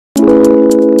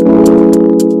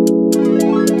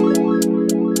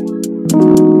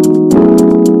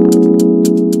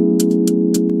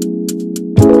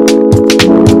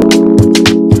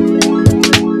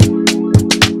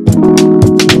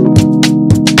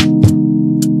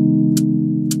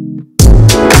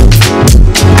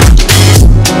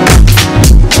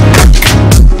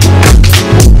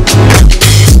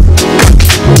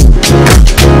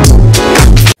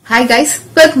guys,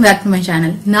 welcome back to my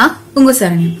channel. நான் உங்க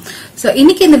Saranya. So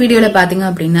இன்னைக்கு இந்த வீடியோல பாத்தீங்க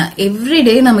அப்படின்னா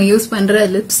everyday நம்ம யூஸ் பண்ற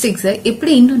லிப்ஸ்டிக்ஸ்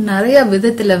எப்படி இன்னும் நிறைய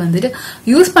விதத்துல வந்துட்டு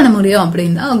யூஸ் பண்ண முடியும்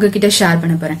அப்படின்னு உங்ககிட்ட ஷேர்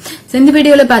பண்ண போறேன். So இந்த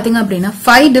வீடியோல பாத்தீங்க அப்படின்னா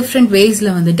 5 different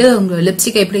waysல வந்துட்டு உங்க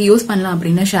லிப்ஸ்டிக் எப்படி யூஸ் பண்ணலாம்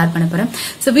அப்படின்னு ஷேர் பண்ண போறேன்.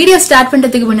 So வீடியோ ஸ்டார்ட்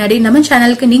பண்றதுக்கு முன்னாடி நம்ம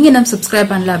சேனலுக்கு நீங்க என்ன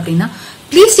சப்ஸ்கிரைப் பண்ணல அப்படின்னா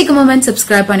please take a moment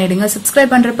subscribe பண்ணிடுங்க. subscribe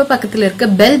பண்றப்ப பக்கத்துல இருக்க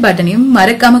பெல் பட்டனையும்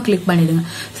மறக்காம கிளிக் பண்ணிடுங்க.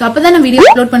 சோ அப்பதான் நான் வீடியோ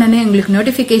அப்லோட் பண்ணனே உங்களுக்கு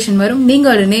நோட்டிபிகேஷன் வரும். நீங்க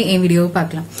உடனே என் வீடியோவை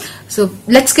பார்க்கலாம். So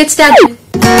let's get started.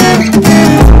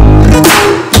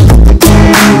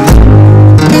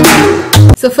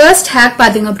 So first hack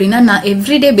பாத்தீங்க அப்படின்னா நான்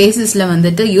எவ்ரிடே பேசிஸ்ல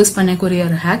வந்துட்டு யூஸ் பண்ணக்கூடிய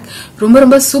ஒரு ஹேக்.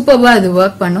 ரொம்ப சூப்பர்வா இது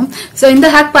ஒர்க் பண்ணும். சோ இந்த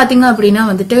ஹேக் பாத்தீங்க அப்படின்னா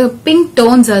வந்துட்டு பிங்க்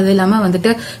டோன்ஸ் அது இல்லாம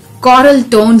வந்துட்டு காரல்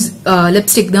டோன்ஸ்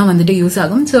லிப்ஸ்டிக் தான் வந்துட்டு யூஸ்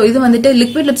ஆகும். சோ இது வந்துட்டு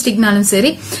லிக்விட் லிப்ஸ்டிக்னாலும் சரி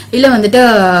இல்ல வந்துட்டு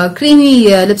கிரீமி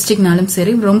லிப்ஸ்டிக்னாலும்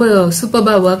சரி ரொம்ப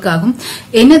சூப்பர்பா ஒர்க் ஆகும்.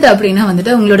 என்னது அப்படின்னா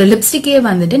வந்துட்டு உங்களோட லிப்ஸ்டிக்கே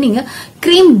வந்துட்டு நீங்க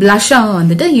கிரீம் பிளஷாவும்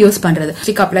வந்துட்டு யூஸ் பண்றது.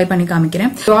 லிப்ஸ்டிக் அப்ளை பண்ணி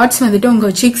காமிக்கிறேன். டாட்ஸ் வந்துட்டு உங்க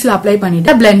சீக்ஸ்ல அப்ளை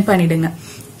பண்ணிட்டு பிளெண்ட் பண்ணிடுங்க.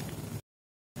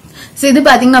 இது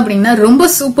பாத்தீங்க அப்படின்னா ரொம்ப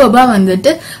சூப்பர்பா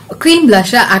வந்துட்டு கிரீம்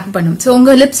பிளஷா ஆக்ட் பண்ணும். சோ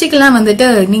உங்க லிப்ஸ்டிக் எல்லாம் வந்துட்டு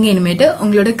நீங்க இனிமேட்டு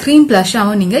உங்களோட கிரீம்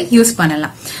பிளஷாவும் நீங்க யூஸ்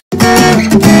பண்ணலாம்.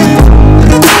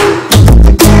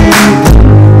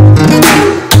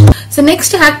 So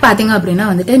next hack பாத்தீங்க அப்படின்னா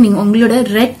வந்துட்டு நீங்க உங்களோட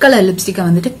ரெட் கலர் லிப்ஸ்டிக்கை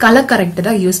வந்துட்டு கலர்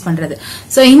கரெக்டரா யூஸ் பண்றது.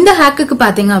 சோ இந்த ஹேக்குக்கு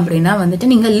பாத்தீங்க அப்படின்னா வந்துட்டு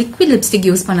நீங்க லிக்விட் லிப்ஸ்டிக்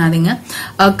யூஸ் பண்ணாதீங்க,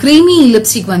 கிரீமி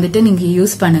லிப்ஸ்டிக் வந்துட்டு நீங்க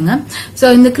யூஸ் பண்ணுங்க. சோ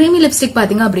இந்த கிரீமி லிப்ஸ்டிக்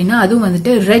பாத்தீங்க அப்படின்னா அதுவும்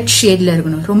வந்துட்டு ரெட் ஷேட்ல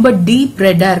இருக்கணும், ரொம்ப டீப்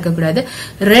ரெட்டா இருக்கக்கூடாது.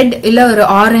 ரெட் இல்ல ஒரு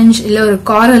ஆரஞ்சு இல்ல ஒரு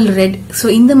காரல் ரெட், சோ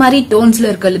இந்த மாதிரி டோன்ஸ்ல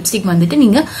இருக்க லிப்ஸ்டிக் வந்துட்டு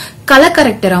நீங்க கலர்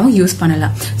கரெக்டராவும் யூஸ்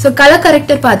பண்ணலாம். சோ கலர்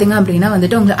கரெக்டர் பாத்தீங்க அப்படின்னா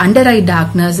வந்துட்டு உங்க அண்டர் ஐ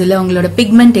டார்க்னஸ் இல்ல உங்களோட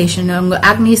பிக்மெண்டேஷன் உங்க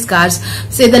ஆக்னி ஸ்கார்ஸ்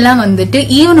இதெல்லாம் வந்துட்டு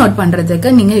ஈவன் அவுட் பண்றதுக்கு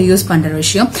நீங்க யூஸ் பண்ற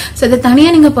விஷயம். சோ இதை தனியா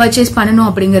நீங்க பர்ச்சேஸ் பண்ணணும்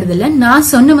அப்படிங்கறது இல்ல. நான்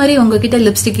சொன்ன மாதிரி உங்ககிட்ட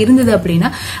லிப்ஸ்டிக் இருந்தது அப்படின்னா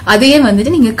அதையே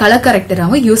வந்துட்டு நீங்க கலர்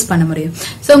கரெக்டராவும் யூஸ் பண்ண முடியும்.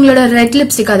 சோ உங்களோட ரெட்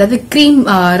லிப்ஸ்டிக் அதாவது கிரீம்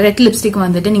ரெட் லிப்ஸ்டிக்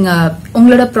வந்துட்டு நீங்க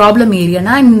உங்களோட ப்ராப்ளம்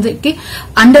ஏரியானா இன்னைக்கு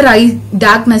அண்டர் ஐ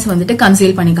டார்க்னஸ் வந்துட்டு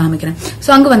கன்சீல் பண்ணி காமிக்கிறேன்.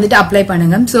 சோ அங்க வந்துட்டு அப்ளை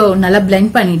பண்ணுங்க. சோ நல்லா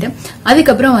பிளெண்ட் பண்ணிட்டு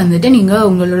அதுக்கப்புறம் வந்துட்டு நீங்க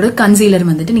உங்களோட கன்சீலர்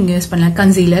வந்துட்டு நீங்க யூஸ் பண்ணலாம்.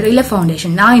 கன்சீலர் இல்ல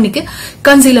ஃபவுண்டேஷன். நான் இன்னைக்கு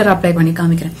கன்சீலர் அப்ளை பண்ணி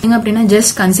காமிக்கிறேன். அப்படின்னா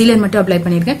ஜஸ்ட் கன்சீலர் மட்டும் அப்ளை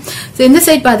பண்ணிருக்கேன். சோ இந்த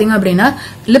சைட் பாத்தீங்க அப்படின்னா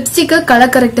லிப்ஸ்டிக்க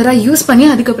கலர் கரெக்டரா யூஸ் பண்ணி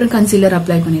அதுக்கப்புறம் கன்சீலர்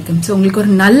அப்ளை பண்ணிருக்கேன். சோ உங்களுக்கு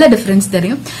ஒரு நல்ல டிஃபரன்ஸ்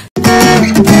தெரியும்.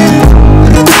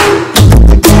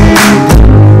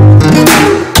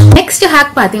 நெக்ஸ்ட்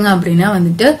ஹேக் பாத்தீங்க அப்படின்னா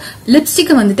வந்துட்டு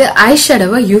லிப்ஸ்டிக் வந்துட்டு ஐ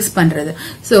ஷேடோவா யூஸ் பண்றது.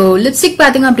 சோ லிப்ஸ்டிக்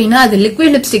பாத்தீங்க அப்படின்னா அது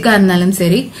லிக்விட் லிப்ஸ்டிக்கா இருந்தாலும்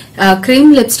சரி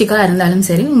கிரீம் லிப்ஸ்டிக்கா இருந்தாலும்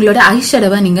சரி உங்களோட ஐ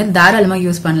ஷேடோவா நீங்க தாராளமா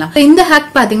யூஸ் பண்ணலாம். இந்த ஹேக்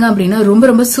பாத்தீங்க அப்படின்னா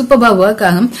ரொம்ப சூப்பர்பா ஒர்க்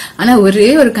ஆகும். ஆனா ஒரே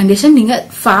ஒரு கண்டிஷன், நீங்க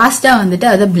ஃபாஸ்டா வந்துட்டு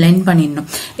அதை பிளெண்ட் பண்ணிடணும்.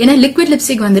 ஏன்னா லிக்விட்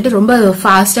லிப்ஸ்டிக் வந்துட்டு ரொம்ப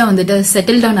ஃபாஸ்டா வந்துட்டு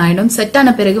செட்டில் டவுன் ஆயிடும். செட்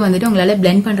ஆன பிறகு வந்துட்டு உங்களால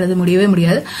பிளெண்ட் பண்றது முடியவே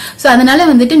முடியாது. சோ அதனால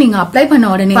வந்துட்டு நீங்க அப்ளை பண்ண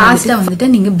உடனே ஃபாஸ்டா வந்துட்டு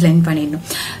நீங்க பிளெண்ட் பண்ணிடணும்.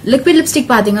 லிக்விட்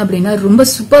லிப்ஸ்டிக் பாத்தீங்க அப்படின்னா ரொம்ப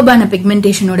சூப்பர்பான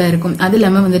பிக்மெண்டேஷனோட இருக்கும். அது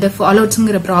இல்லாம வந்துட்டு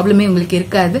ஃபாலோட்ஸ்ங்கிற ப்ராப்ளமே உங்களுக்கு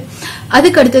இருக்காது.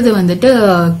 அதுக்கு அடுத்தது வந்துட்டு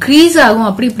க்ரீஸ் ஆகும்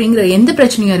அப்படி இப்படிங்கிற எந்த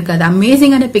பிரச்சனையும் இருக்காது.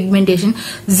 அமேசிங்கான பிக்மெண்டேஷன்,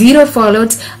 ஜீரோ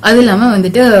ஃபாலோட்ஸ், அது இல்லாம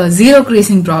வந்துட்டு zero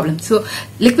greasing problem. So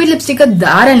liquid லிப்ஸ்டிக்கை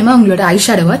தாராளமா உங்களோட ஐ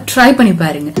ஷேடோவா ட்ரை பண்ணி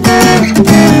பாருங்க.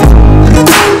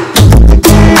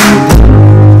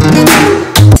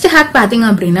 ஹேக் பாத்தீங்க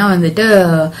அப்படின்னா வந்துட்டு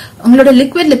உங்களோட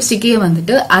லிக்விட் லிப்ஸ்டிக்கே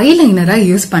வந்துட்டு ஐலைனரா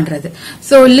யூஸ் பண்றது.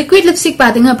 சோ லிக்விட் லிப்ஸ்டிக்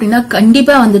பாத்தீங்க அப்படின்னா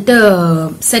கண்டிப்பா வந்துட்டு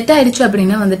செட் ஆயிடுச்சு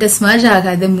அப்படின்னா வந்துட்டு ஸ்மர்ஜ்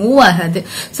ஆகாது, மூவ் ஆகாது.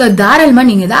 சோ தாராளமா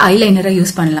நீங்க இதை ஐலைனரா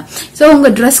யூஸ் பண்ணலாம். சோ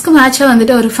உங்க ட்ரெஸ்க்கு மேட்சா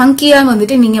வந்துட்டு ஒரு ஃபங்கியா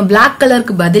வந்துட்டு நீங்க பிளாக்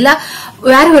கலருக்கு பதிலா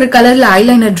வேற ஒரு கலர்ல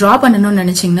ஐலைனர் டிரா பண்ணணும்னு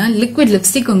நினைச்சீங்கன்னா லிக்விட்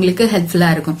லிப்ஸ்டிக் உங்களுக்கு ஹெல்ப்ஃபுல்லா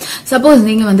இருக்கும். சப்போஸ்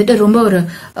நீங்க வந்துட்டு ரொம்ப ஒரு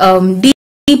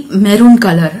மெரூன்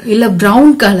கலர் இல்ல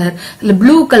பிரவுன் கலர் இல்ல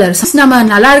ப்ளூ கலர் நம்ம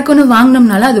நல்லா இருக்குன்னு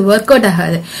வாங்கினோம்னால அது ஒர்க் அவுட்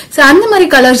ஆகாது. சோ அந்த மாதிரி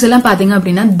கலர்ஸ் எல்லாம் பாத்தீங்க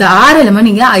அப்படின்னா தாராளமா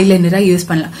நீங்க ஐலைனரா யூஸ்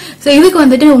பண்ணலாம். சோ இதுக்கு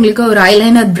வந்துட்டு உங்களுக்கு ஒரு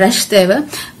ஐலைனர் பிரஷ் தேவை.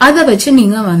 அதை வச்சு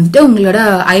நீங்க வந்துட்டு உங்களோட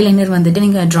ஐலைனர் வந்துட்டு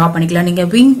நீங்க டிரா பண்ணிக்கலாம். நீங்க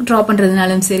விங் டிரா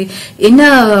பண்றதுனாலும் சரி என்ன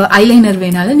ஐலைனர்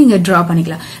வேணாலும் நீங்க டிரா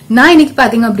பண்ணிக்கலாம். நான் இன்னைக்கு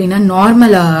பாத்தீங்க அப்படின்னா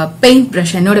நார்மல் பெயிண்ட்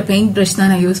பிரஷ், என்னோட பெயிண்ட் பிரஷ்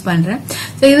தான் நான் யூஸ் பண்றேன்.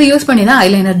 சோ இதை யூஸ் பண்ணி தான்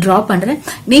ஐலைனர் டிரா பண்றேன்.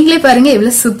 நீங்களே பாருங்க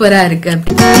எவ்வளவு சூப்பரா இருக்கு.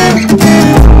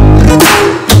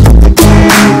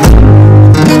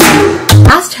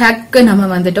 லாஸ்ட் ஹேக் நம்ம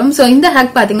வந்துட்டோம். சோ இந்த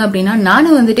ஹேக் பாத்தீங்க அப்படின்னா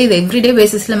நானும் வந்துட்டு இது எவ்ரிடே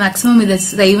பேசிஸ்ல மேக்ஸிமம் இதை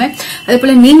செய்வேன். அதே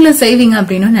போல நீங்களும் செய்வீங்க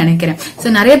அப்படின்னு நினைக்கிறேன். சோ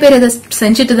நிறைய பேர் இதை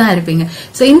செஞ்சுட்டு தான் இருப்பீங்க.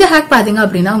 சோ இந்த ஹேக் பாத்தீங்க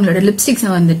அப்படின்னா உங்களோட லிப்ஸ்டிக்ஸ்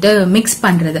வந்துட்டு மிக்ஸ்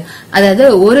பண்றது. அதாவது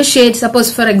ஒரு ஷேட்,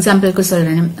 சப்போஸ் ஃபார் எக்ஸாம்பிளுக்கு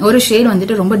சொல்றேன், ஒரு ஷேட்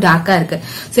வந்துட்டு ரொம்ப டார்க்கா இருக்கு.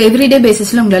 சோ எவ்ரிடே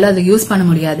பேசிஸ்ல உங்களால அதை யூஸ் பண்ண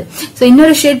முடியாது. சோ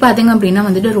இன்னொரு ஷேட் பாத்தீங்க அப்படின்னா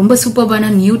வந்துட்டு ரொம்ப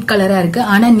சூப்பர்பான நியூட் கலரா இருக்கு.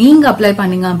 ஆனா நீங்க அப்ளை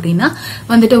பண்ணீங்க அப்படின்னா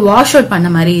வந்துட்டு வாஷ் அவுட் பண்ண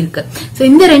மாதிரி இருக்கு. சோ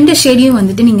இந்த ரெண்டு ஷேடையும்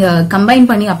வந்துட்டு நீங்க கம்பைன்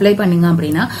பண்ணி அப்ளை பண்ணீங்க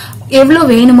அப்படின்னா எவ்வளவு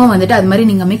வேணுமோ வந்துட்டு அது மாதிரி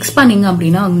நீங்க மிக்ஸ் பண்ணீங்க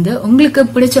அப்படின்னா வந்து உங்களுக்கு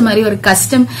பிடிச்ச மாதிரி ஒரு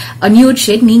கஸ்டம் நியூட்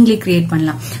ஷேட் நீங்களே கிரியேட்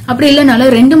பண்ணலாம். அப்படி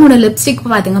இல்லைனாலும் 2-3 லிப்ஸ்டிக்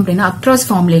பாத்தீங்க அப்படின்னா அக்ராஸ்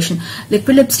ஃபார்முலேஷன்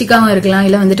லிக்விட் லிப்ஸ்டிக்காவும் இருக்கலாம்,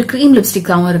 இல்ல வந்துட்டு கிரீம்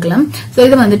லிப்ஸ்டிக்காவும் இருக்கலாம். சோ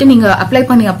இதை வந்துட்டு நீங்க அப்ளை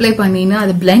பண்ணினா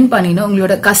அது பிளெண்ட் பண்ணினா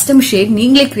உங்களோட கஸ்டம் ஷேட்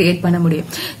நீங்களே கிரியேட் பண்ண முடியும்.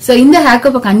 சோ இந்த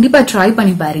ஹேக்கை கண்டிப்பா ட்ரை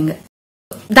பண்ணி பாருங்க.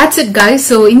 That's it guys.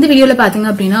 So இந்த வீடியோல பாத்தீங்க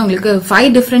அப்படின்னா உங்களுக்கு 5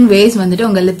 different ways வந்துட்டு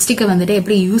உங்க லிப்ஸ்டிக்கை வந்துட்டு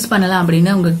எப்படி யூஸ் பண்ணலாம்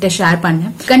அப்படின்னு உங்ககிட்ட ஷேர்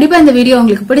பண்ணேன். கண்டிப்பா இந்த வீடியோ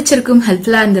உங்களுக்கு பிடிச்சிருக்கும்,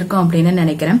 ஹெல்ப்ஃபுல்லா இருந்திருக்கும் அப்படின்னு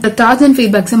நினைக்கிறேன். தாட்ஸ் அண்ட்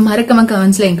ஃபீட்பேக்ஸ் மறக்காம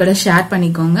கமெண்ட்ஸ்ல என்கூட ஷேர்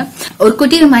பண்ணிக்கோங்க. ஒரு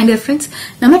குட்டி ரிமைண்டர் ஃப்ரெண்ட்ஸ்,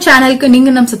 நம்ம சேனலுக்கு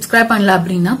நீங்க நம்ம சப்ஸ்கிரைப் பண்ணல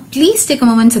அப்படின்னா please take a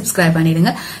moment subscribe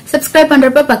பண்ணிடுங்க. சப்ஸ்கிரைப்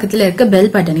பண்றப்ப பக்கத்துல இருக்க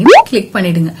பெல் பட்டனையும் கிளிக்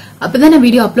பண்ணிடுங்க. அப்பதான் நான்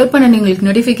வீடியோ அப்லோட் பண்ண உங்களுக்கு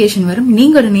நோட்டிபிகேஷன் வரும்.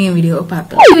 நீங்க உடனே வீடியோ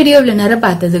பார்க்கலாம். இந்த வீடியோவில் நேரம்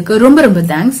பார்த்ததுக்கு ரொம்ப ரொம்ப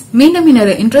தேங்க்ஸ். மீண்டும்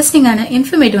இன்னொரு இன்ட்ரெஸ்டிங்கான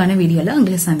இன்ஃபர்மேட்டிவான வீடியோல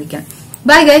உங்களை சந்திக்கிறேன்.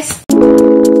 Bye guys.